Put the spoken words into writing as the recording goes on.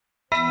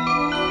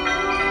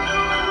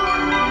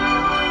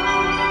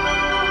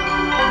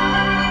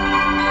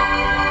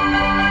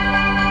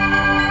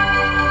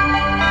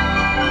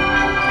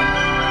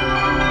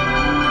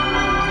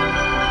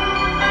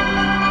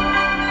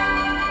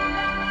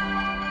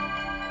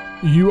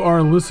You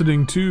are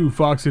listening to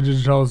Foxy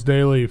Digitalis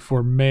Daily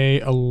for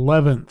May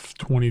 11th,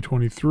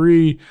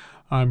 2023.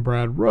 I'm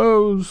Brad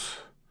Rose.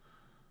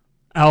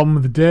 Album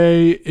of the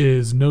day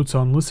is Notes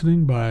on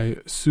Listening by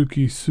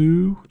Suki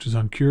Sue, which is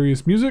on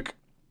Curious Music.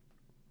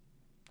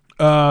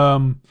 It's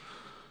been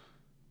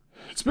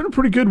a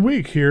pretty good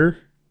week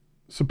here.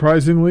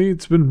 Surprisingly,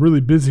 it's been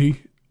really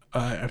busy.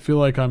 I feel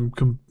like I'm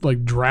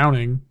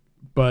drowning,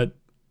 but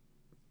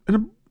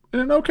in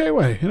an okay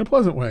way, in a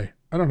pleasant way.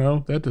 I don't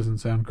know. That doesn't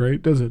sound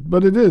great, does it?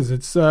 But it is.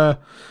 It's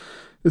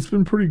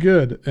been pretty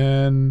good,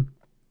 and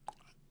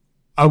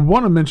I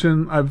want to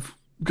mention I've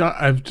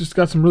just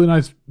got some really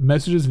nice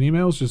messages and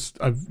emails.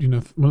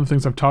 One of the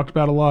things I've talked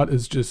about a lot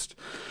is just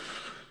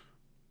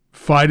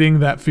fighting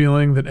that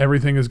feeling that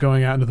everything is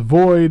going out into the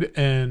void,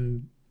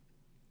 and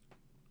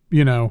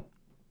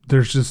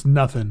there's just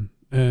nothing.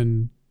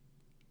 And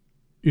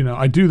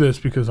I do this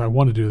because I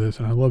want to do this,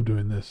 and I love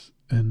doing this,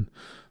 and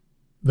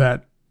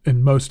that.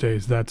 In most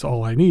days, that's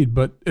all I need.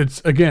 But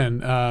it's,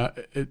 again,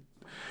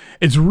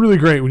 it's really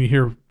great when you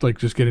hear,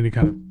 just get any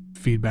kind of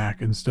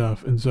feedback and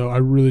stuff. And so I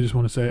really just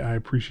want to say I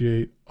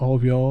appreciate all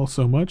of y'all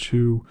so much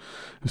who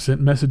have sent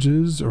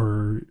messages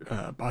or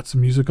bought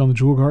some music on the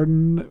Jewel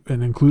Garden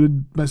and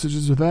included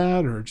messages with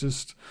that, or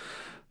just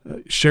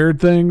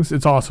shared things.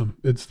 It's awesome.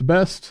 It's the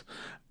best.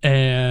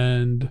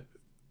 And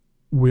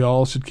we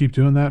all should keep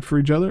doing that for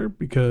each other,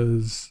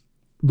 because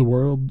the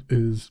world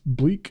is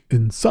bleak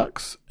and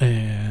sucks,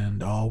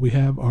 and all we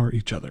have are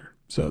each other.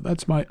 So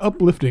that's my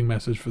uplifting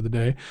message for the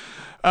day.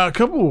 A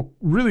couple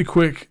really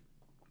quick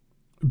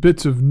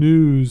bits of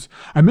news.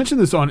 I mentioned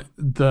this on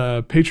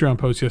the Patreon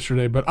post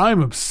yesterday, but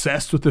I'm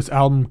obsessed with this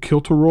album,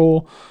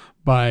 Kilter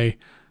by,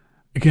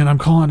 again, I'm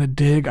calling it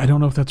Dig. I don't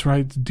know if that's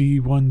right. It's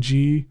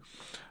D1G.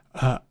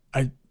 I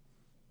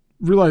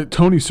realized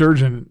Tony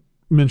Surgeon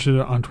mentioned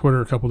it on Twitter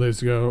a couple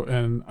days ago,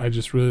 and I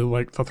just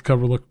really thought the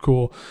cover looked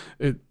cool.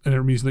 It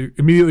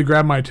immediately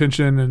grabbed my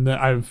attention, and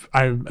I'm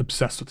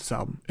obsessed with this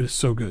album. It is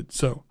so good.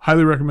 So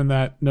highly recommend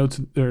that. Notes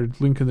or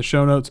link in the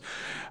show notes.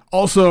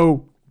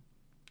 Also,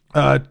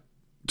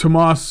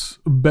 Tomas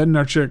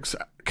Bednarchik's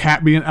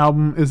Catbeant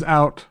album is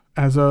out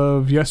as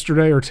of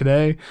yesterday or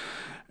today,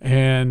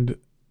 and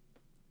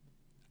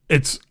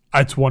it's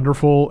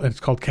wonderful. It's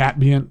called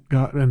Catbeant,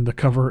 and the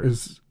cover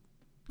is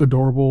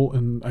adorable,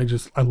 and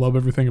I love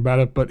everything about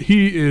it. But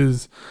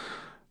he's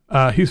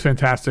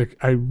fantastic.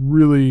 I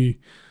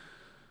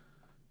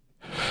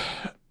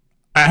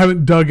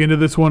haven't dug into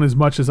this one as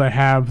much as I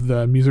have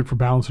the Music for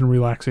Balance and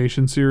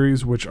Relaxation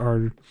series, which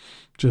are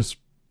just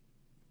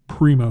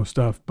primo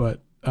stuff.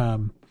 But I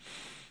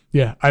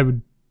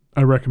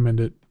recommend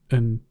it,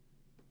 and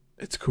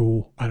it's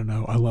cool. I don't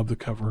know. I love the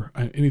cover.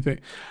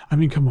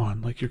 Come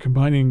on, you're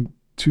combining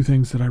two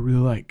things that I really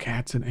like: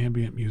 cats and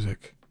ambient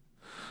music.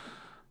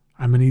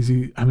 I'm an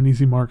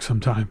easy mark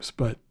sometimes,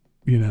 but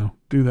do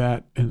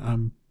that, and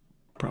I'm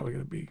probably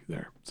going to be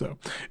there. So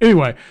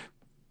anyway,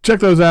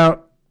 check those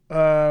out.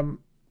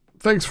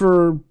 Thanks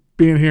for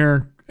being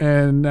here.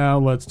 And now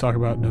let's talk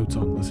about Notes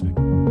on Listening.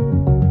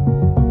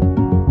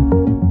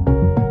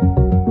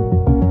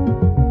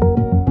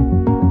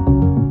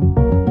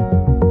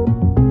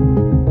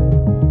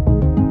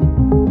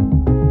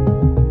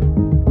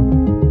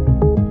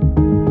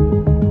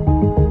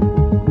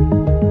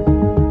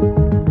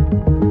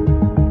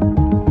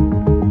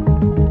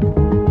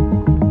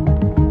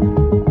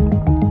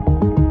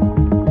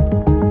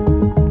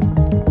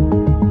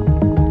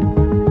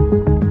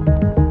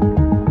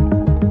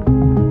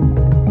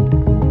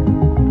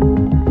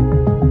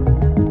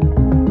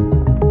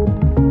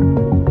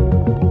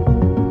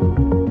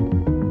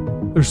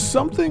 There's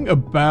something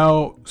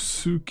about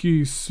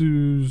Suki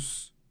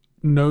Sue's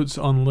Notes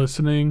on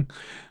Listening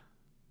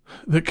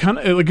that kind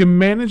of it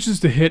manages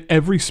to hit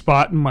every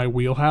spot in my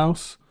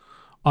wheelhouse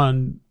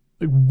on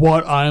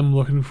what I'm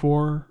looking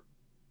for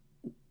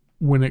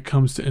when it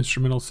comes to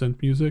instrumental synth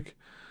music.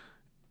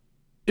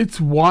 It's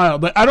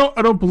wild. I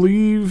don't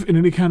believe in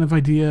any kind of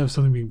idea of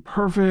something being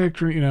perfect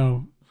or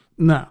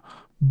no.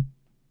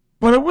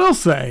 But I will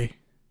say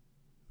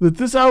that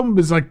this album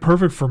is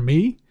perfect for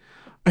me.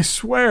 I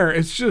swear,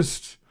 it's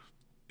just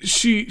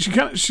she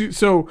channels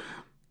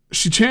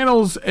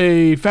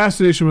a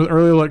fascination with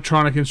early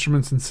electronic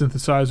instruments and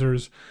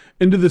synthesizers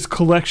into this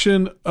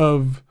collection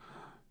of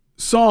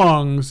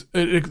songs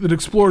that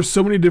explores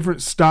so many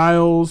different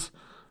styles,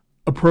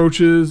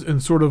 approaches,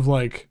 and sort of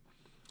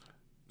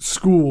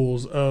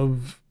schools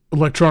of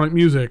electronic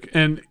music.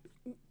 And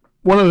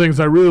one of the things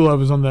I really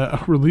love is on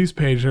the release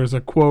page, there's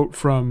a quote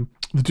from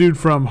the dude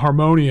from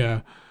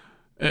Harmonia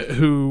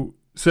who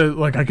said,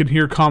 I could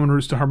hear common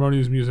roots to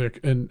Harmonia's music,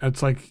 and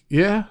it's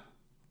yeah,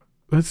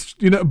 that's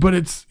but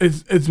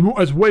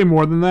it's way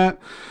more than that.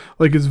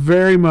 It's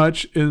very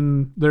much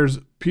there's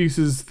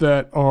pieces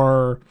that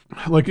are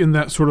in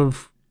that sort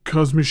of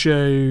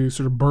Cosmiche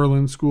sort of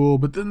Berlin school,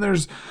 but then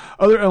there's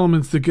other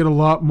elements that get a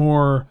lot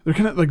more, they're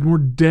kind of like more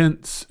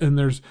dense, and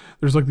there's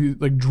like these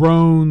like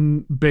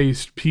drone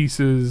based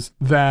pieces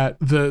that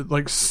the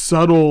like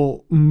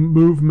subtle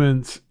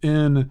movements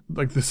in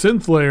like the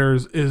synth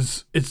layers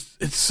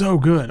it's so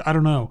good. I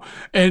don't know.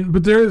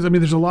 But there's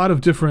a lot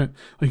of different,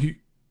 like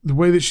the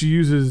way that she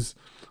uses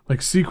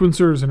like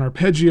sequencers and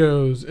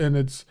arpeggios, and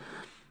it's,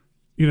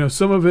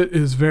 some of it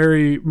is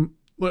very,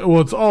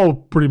 well, it's all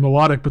pretty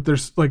melodic, but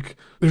there's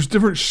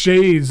different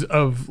shades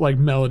of like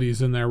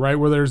melodies in there, right?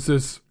 Where there's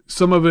this,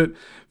 some of it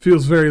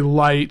feels very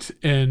light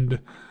and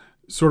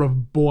sort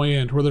of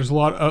buoyant, where there's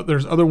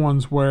there's other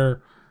ones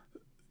where,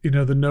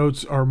 the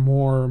notes are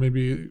more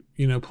maybe,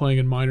 playing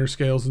in minor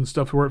scales and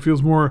stuff, where it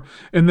feels more,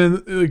 and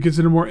then it gets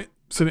into more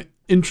sort of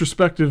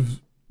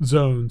introspective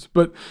zones.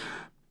 But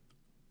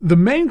the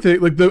main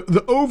thing, like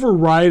the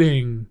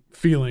overriding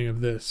feeling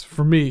of this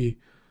for me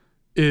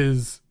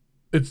is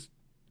it's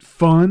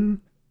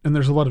fun, and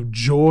there's a lot of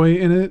joy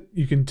in it.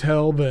 You can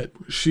tell that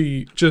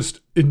she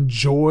just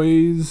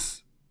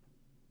enjoys,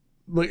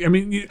 like,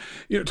 it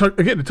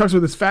talks about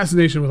this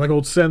fascination with like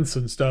old synths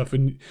and stuff,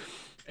 and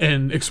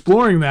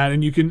exploring that,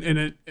 and you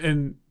can,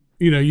 and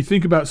you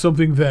think about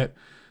something that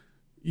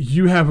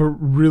you have a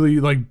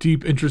really like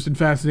deep interest and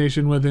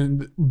fascination with,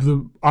 and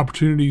the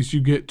opportunities you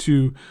get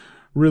to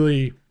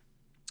really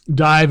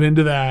dive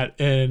into that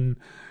and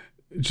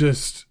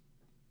just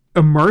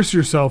immerse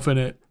yourself in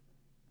it.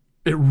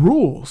 It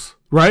rules,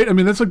 right?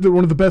 That's like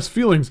one of the best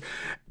feelings.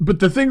 But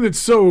the thing that's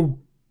so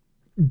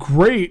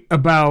great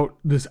about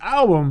this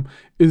album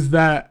is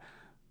that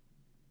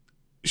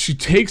she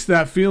takes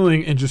that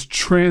feeling and just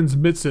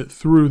transmits it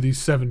through these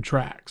 7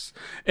 tracks,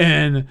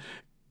 and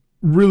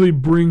really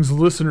brings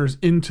listeners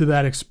into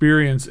that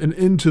experience and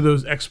into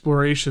those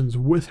explorations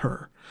with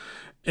her.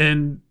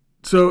 And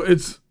so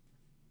it's,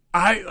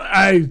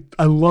 I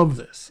love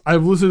this.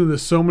 I've listened to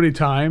this so many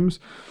times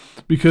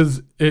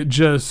because it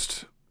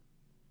just,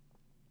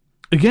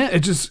 again,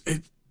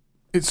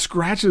 it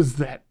scratches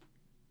that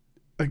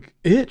like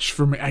itch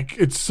for me.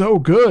 It's so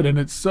good, and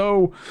it's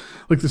so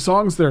like the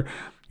songs, they're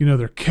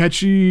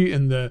catchy,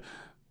 and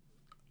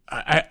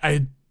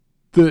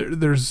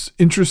there's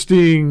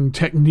interesting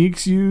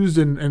techniques used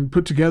and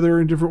put together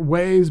in different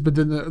ways. But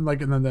then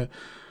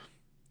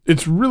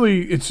it's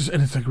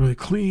just like really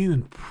clean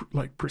and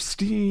like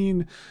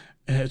pristine,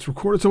 and it's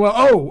recorded so well.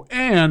 Oh,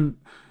 and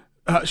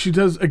she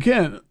does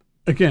again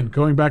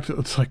going back to,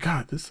 it's like,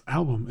 God, this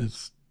album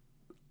is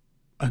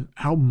an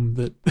album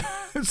that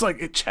it's like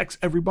it checks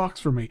every box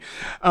for me.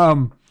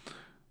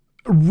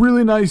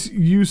 Really nice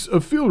use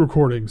of field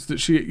recordings that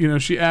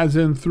she adds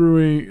in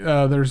through.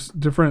 There's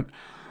different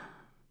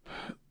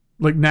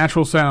like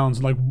natural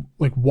sounds, like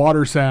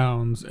water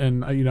sounds,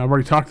 and I've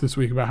already talked this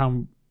week about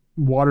how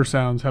water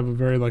sounds have a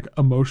very like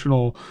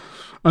emotional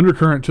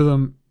undercurrent to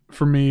them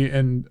for me,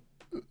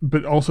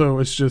 but also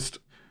it's just,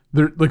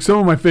 they're like, some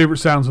of my favorite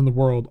sounds in the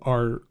world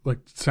are like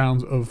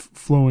sounds of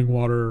flowing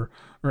water.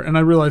 And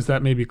I realize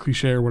that may be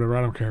cliche or whatever.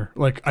 I don't care.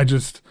 Like, I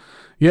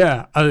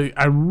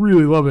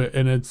really love it.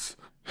 And it's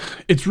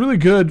really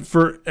good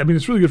for,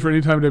 it's really good for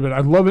any time of day, but I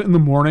love it in the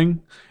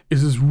morning.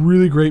 Is this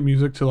really great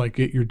music to like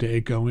get your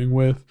day going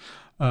with.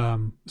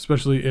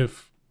 Especially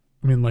if,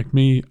 like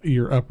me,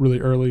 you're up really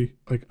early.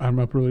 Like, I'm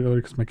up really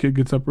early because my kid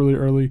gets up really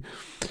early.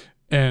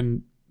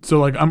 And so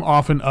like, I'm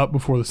often up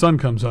before the sun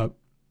comes up.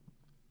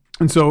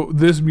 And so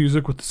this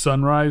music with the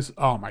sunrise,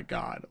 oh my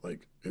God,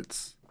 like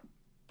it's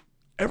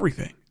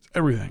everything.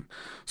 Everything.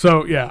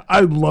 So yeah, I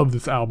love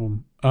this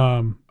album.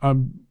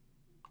 I'm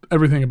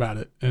everything about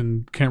it,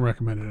 and can't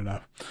recommend it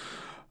enough.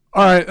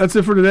 All right, that's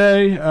it for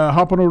today.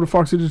 Hop on over to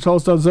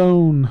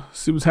foxydigitalis.zone,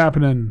 see what's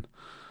happening.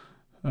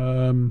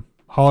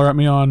 Holler at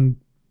me on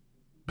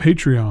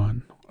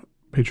Patreon,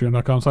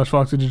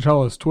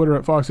 patreon.com/foxydigitalis, Twitter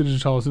at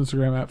foxydigitalis,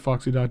 Instagram at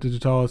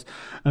foxy.digitalis.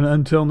 And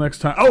until next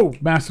time,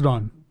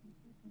 Mastodon,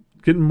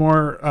 getting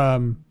more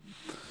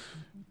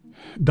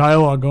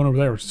dialogue going over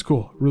there, which is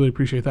cool. Really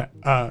appreciate that.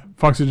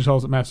 Foxy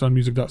Digitalis at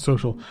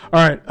mastodonmusic.social.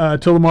 All right,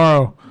 till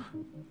tomorrow,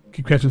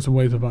 keep catching some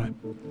waves of vibe.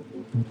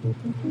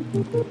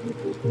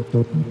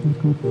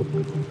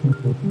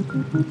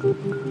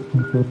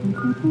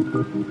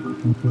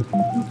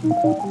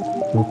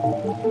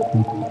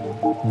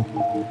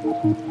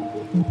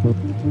 Thank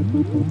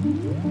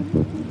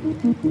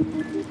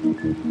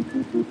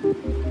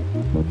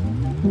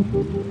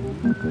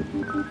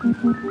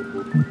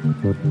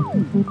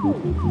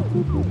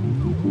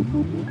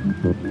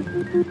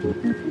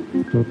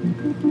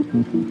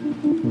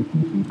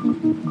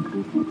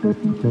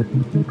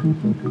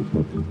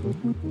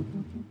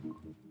you.